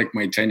 you are like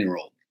my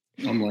 10-year-old.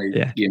 I'm like,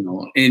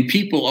 and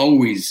people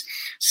always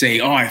say,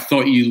 oh, I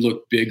thought you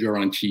looked bigger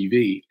on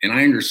TV. And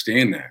I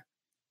understand that.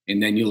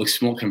 And then you look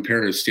small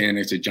compared to standing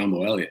next to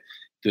Jumbo Elliott.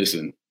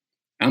 Listen,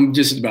 I'm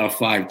just about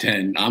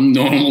 5'10". I'm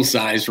normal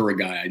size for a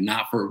guy,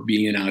 not for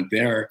being out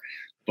there.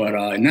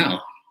 But no,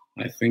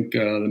 I think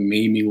that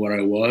made me what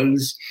I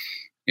was,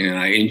 and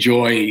I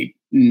enjoy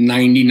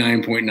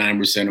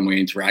 99.9% of my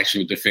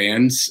interaction with the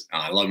fans.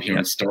 I love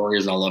hearing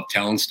stories. I love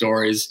telling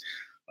stories.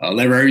 I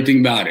love everything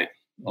about it.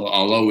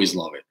 I'll always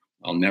love it.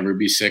 I'll never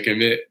be sick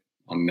of it.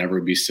 I'll never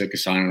be sick of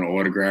signing an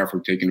autograph or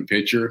taking a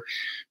picture.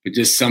 But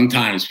just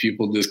sometimes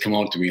people just come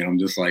up to me and I'm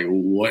just like,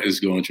 what is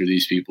going through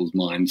these people's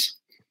minds?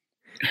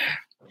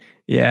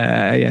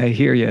 Yeah, I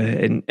hear you.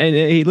 And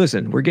hey,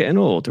 listen, we're getting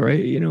old,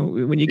 right? You know,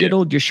 when you get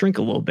old, you shrink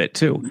a little bit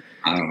too.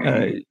 I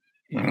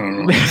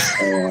don't know.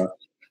 So,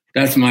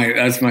 that's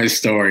my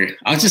story.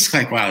 I was just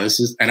like, wow,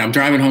 and I'm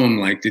driving home. I'm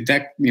like, did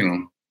that,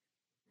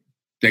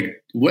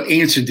 what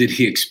answer did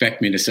he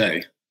expect me to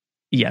say?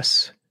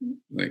 Yes.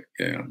 Like,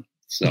 yeah.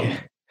 So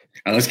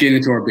let's get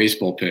into our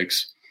baseball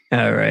picks.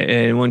 All right.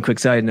 And one quick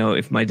side note,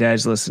 if my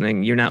dad's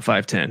listening, you're not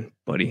 5'10",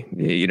 buddy.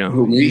 You know,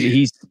 Who,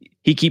 me?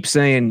 He keeps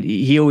saying,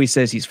 he always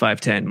says he's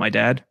 5'10", my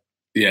dad.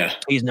 Yeah.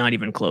 He's not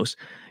even close.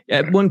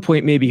 At one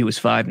point, maybe he was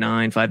 5'9",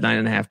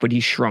 5'9.5", but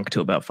he shrunk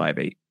to about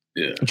 5'8".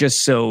 Yeah.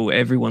 Just so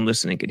everyone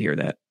listening could hear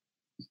that.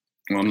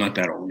 Well, I'm not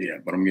that old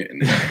yet, but I'm getting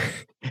there.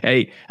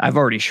 Hey, I've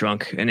already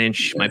shrunk an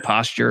inch. My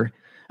posture,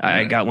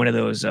 I got one of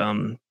those,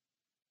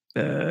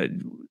 the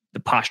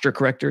posture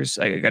correctors.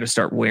 I got to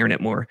start wearing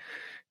it more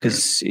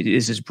because it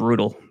is just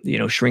brutal. You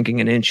know,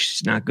 shrinking an inch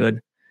is not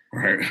good.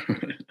 Right.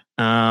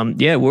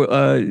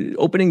 We're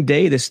opening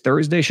day this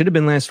Thursday. Should have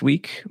been last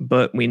week,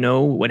 but we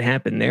know what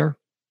happened there.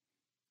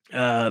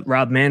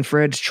 Rob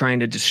Manfred's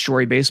trying to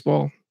destroy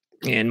baseball,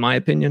 in my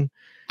opinion.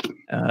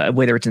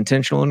 Whether it's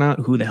intentional or not,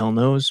 who the hell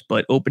knows?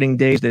 But opening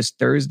day is this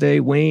Thursday.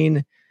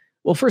 Wayne,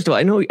 well, first of all,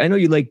 I know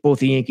you like both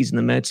the Yankees and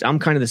the Mets. I'm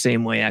kind of the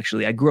same way,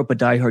 actually. I grew up a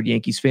diehard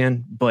Yankees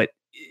fan, but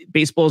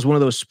baseball is one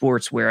of those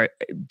sports where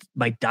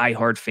my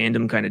diehard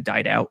fandom kind of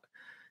died out.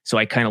 So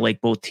I kind of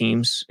like both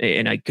teams,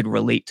 and I could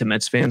relate to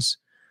Mets fans.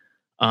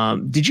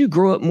 Did you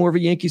grow up more of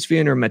a Yankees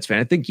fan or a Mets fan?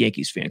 I think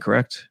Yankees fan,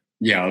 correct?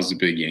 Yeah, I was a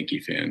big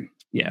Yankee fan.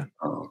 Yeah,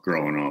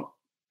 growing up,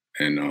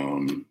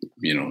 and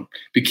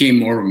became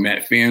more of a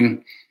Met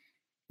fan.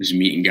 Just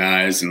meeting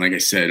guys, and like I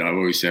said, I've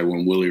always said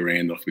when Willie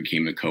Randolph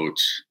became the coach,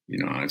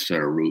 I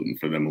started rooting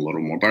for them a little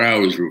more. But I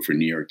always root for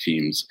New York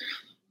teams,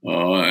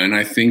 and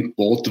I think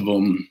both of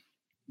them,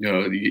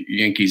 the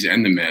Yankees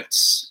and the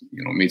Mets,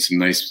 made some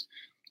nice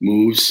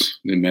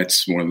moves. The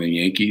Mets more than the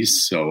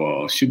Yankees,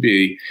 so should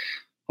be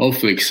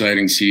hopefully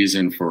exciting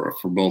season for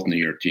both New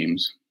York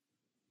teams.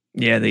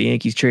 Yeah, the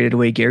Yankees traded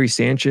away Gary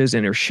Sanchez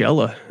and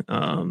Urshela,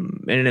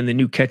 and then the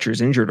new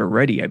catcher's injured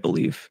already, I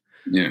believe.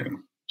 Yeah,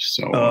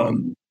 so.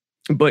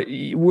 But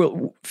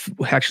we'll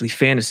actually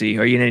fantasy.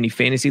 Are you in any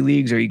fantasy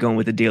leagues? Or are you going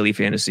with the daily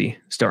fantasy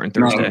starting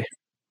Thursday? No,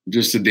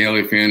 just a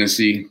daily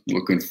fantasy.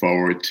 Looking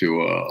forward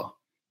to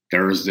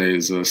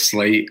Thursday's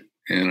slate,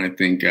 and I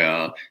think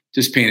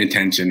just paying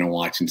attention and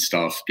watching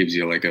stuff gives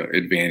you like an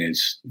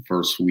advantage the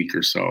first week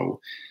or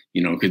so.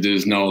 Because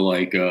there's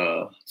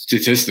no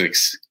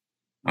statistics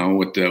on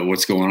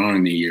what's going on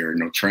in the year,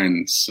 no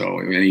trends. So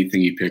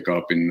anything you pick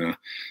up in the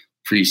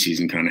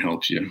preseason kind of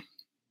helps you.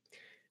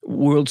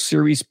 World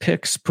Series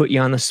picks put you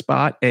on the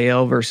spot.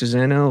 AL versus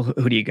NL.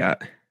 Who do you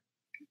got?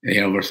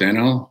 AL versus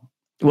NL.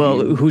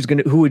 Well,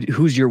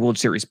 who's your World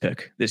Series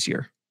pick this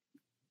year?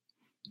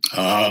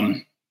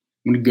 I'm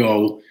gonna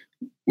go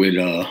with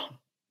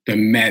the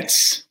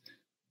Mets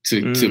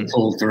to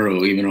pull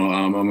through. Even though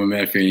I'm a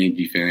Mets fan,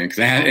 Yankee fan, because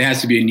it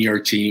has to be a New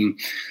York team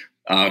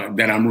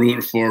that I'm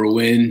rooting for to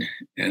win,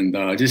 and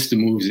just the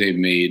moves they've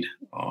made.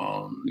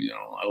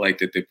 I like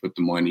that they put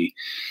the money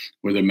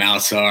where their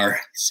mouths are.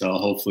 So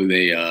hopefully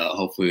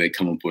they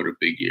come up with a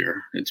big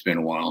year. It's been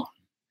a while.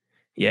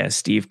 Yeah,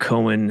 Steve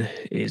Cohen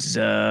is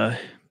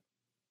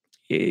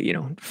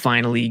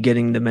finally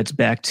getting the Mets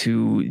back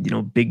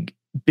to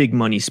big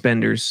money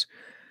spenders.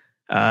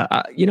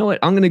 You know what?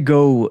 I'm going to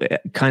go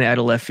kind of out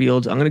of left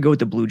field. I'm going to go with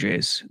the Blue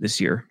Jays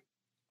this year.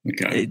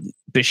 Okay.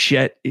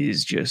 Bichette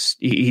is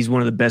he's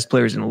one of the best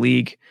players in the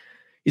league.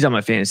 He's on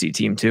my fantasy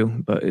team too,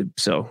 but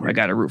so I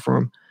got to root for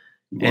him.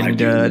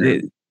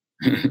 And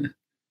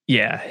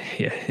yeah,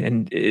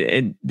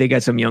 and they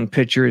got some young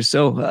pitchers.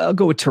 So I'll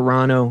go with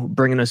Toronto,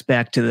 bringing us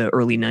back to the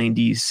early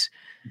 '90s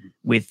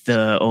with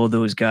all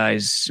those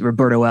guys: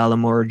 Roberto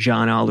Alomar,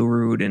 John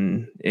Olerud,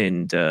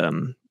 and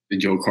the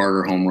Joe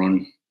Carter home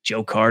run.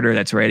 Joe Carter,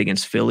 that's right,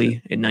 against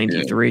Philly in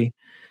 '93. Yeah.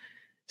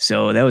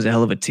 So that was a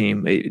hell of a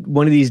team.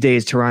 One of these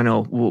days,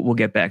 Toronto will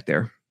get back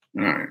there.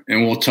 All right,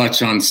 and we'll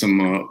touch on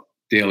some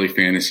daily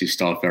fantasy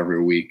stuff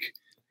every week.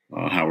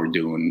 How we're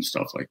doing and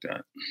stuff like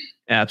that.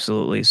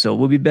 Absolutely. So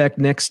we'll be back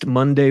next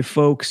Monday,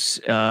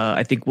 folks.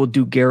 I think we'll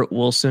do Garrett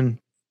Wilson.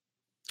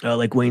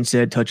 Like Wayne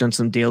said, touch on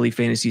some daily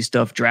fantasy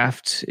stuff.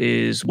 Draft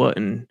is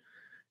in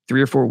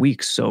 3 or 4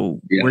 weeks.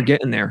 So we're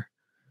getting there.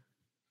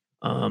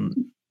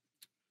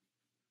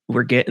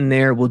 We're getting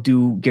there. We'll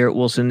do Garrett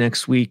Wilson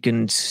next week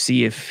and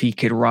see if he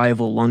could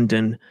rival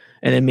London.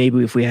 And then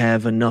maybe if we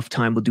have enough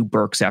time, we'll do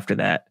Burks after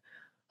that.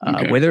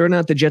 Whether or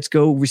not the Jets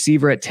go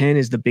receiver at 10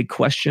 is the big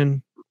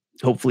question.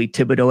 Hopefully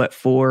Thibodeau at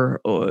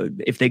 4, or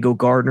if they go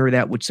Gardner,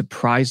 that would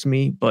surprise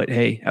me, but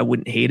hey, I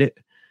wouldn't hate it.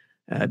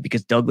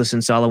 because Douglas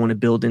and Salah want to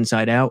build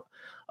inside out.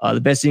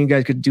 The best thing you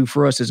guys could do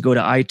for us is go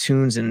to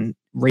iTunes and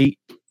rate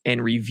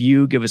and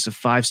review. Give us a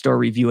 5-star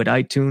review at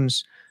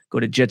iTunes. Go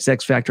to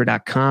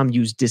jetsxfactor.com.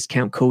 Use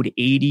discount code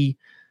 80.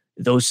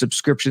 Those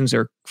subscriptions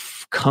are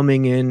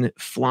coming in,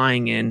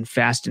 flying in,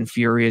 fast and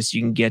furious.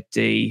 You can get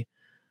a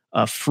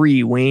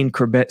free Wayne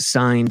Chrebet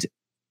signed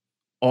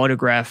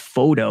autograph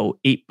photo,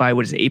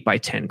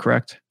 8x10,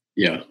 correct?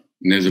 Yeah.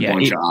 And there's a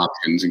bunch of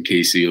options in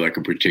case you like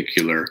a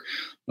particular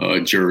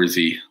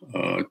jersey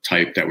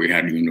type that we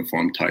had, a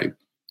uniform type.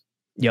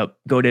 Yep.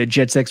 Go to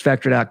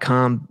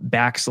jetsxfactor.com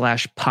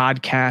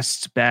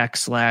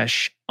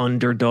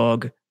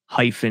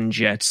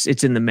 /podcasts/underdog-Jets.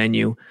 It's in the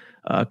menu.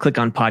 Click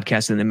on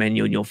podcast in the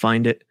menu and you'll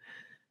find it.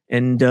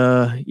 And,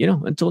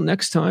 until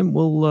next time,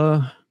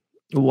 we'll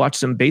watch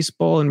some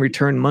baseball and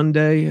return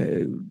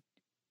Monday.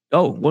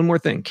 One more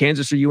thing.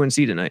 Kansas or UNC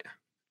tonight?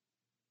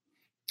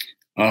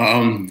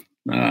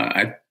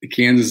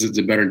 Kansas is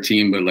a better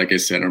team, but like I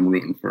said, I'm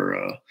rooting for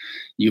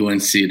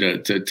UNC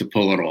to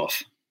pull it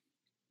off.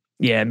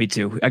 Yeah, me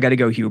too. I got to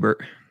go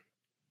Hubert.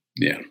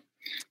 Yeah.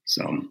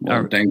 So,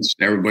 Thanks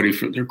to everybody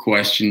for their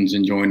questions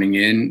and joining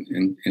in.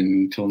 And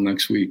until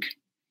next week.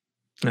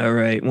 All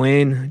right,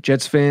 Wayne,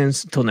 Jets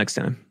fans, until next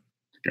time.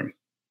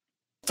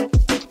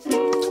 Okay.